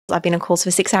I've been on calls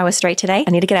for 6 hours straight today.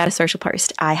 I need to get out a social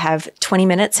post. I have 20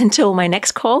 minutes until my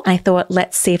next call. I thought,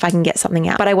 let's see if I can get something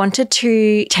out. But I wanted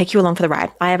to take you along for the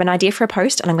ride. I have an idea for a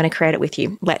post and I'm going to create it with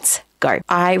you. Let's go.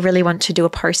 I really want to do a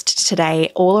post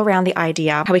today all around the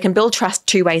idea how we can build trust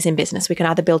two ways in business. We can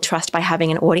either build trust by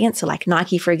having an audience. So like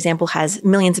Nike, for example, has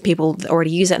millions of people that already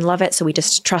use it and love it. So we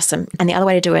just trust them. And the other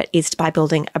way to do it is by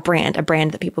building a brand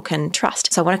that people can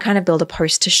trust. So I want to kind of build a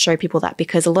post to show people that,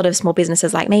 because a lot of small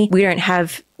businesses like me, we don't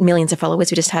have millions of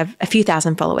followers. We just have a few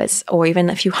thousand followers or even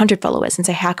a few hundred followers. And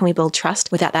so how can we build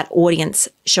trust without that audience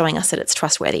showing us that it's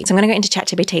trustworthy? So I'm going to go into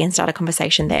ChatGPT and start a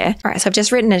conversation there. All right. So I've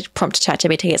just written a prompt to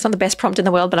ChatGPT. It's not the best prompt in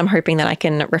the world, but I'm hoping that I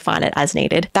can refine it as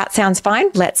needed. That sounds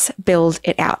fine. Let's build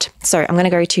it out. So I'm going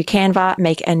to go to Canva,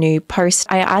 make a new post.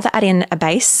 I either add in a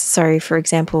base. So for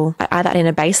example, I either add in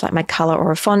a base like my color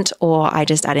or a font, or I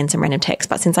just add in some random text.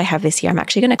 But since I have this here, I'm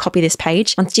actually going to copy this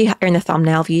page. Once you're in the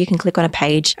thumbnail view, you can click on a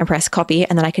page and press copy,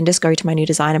 and then I can just go to my new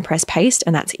design and press paste,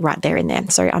 and that's right there in there.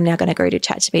 So I'm now going to go to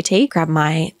ChatGPT, grab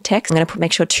my text. I'm going to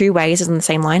make sure 2 ways is on the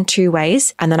same line, 2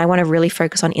 ways. And then I want to really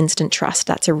focus on instant trust.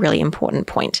 That's a really important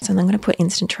point. So I'm going to put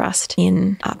instant trust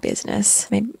in our business.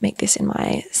 Maybe make this in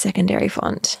my secondary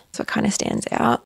font so it kind of stands out.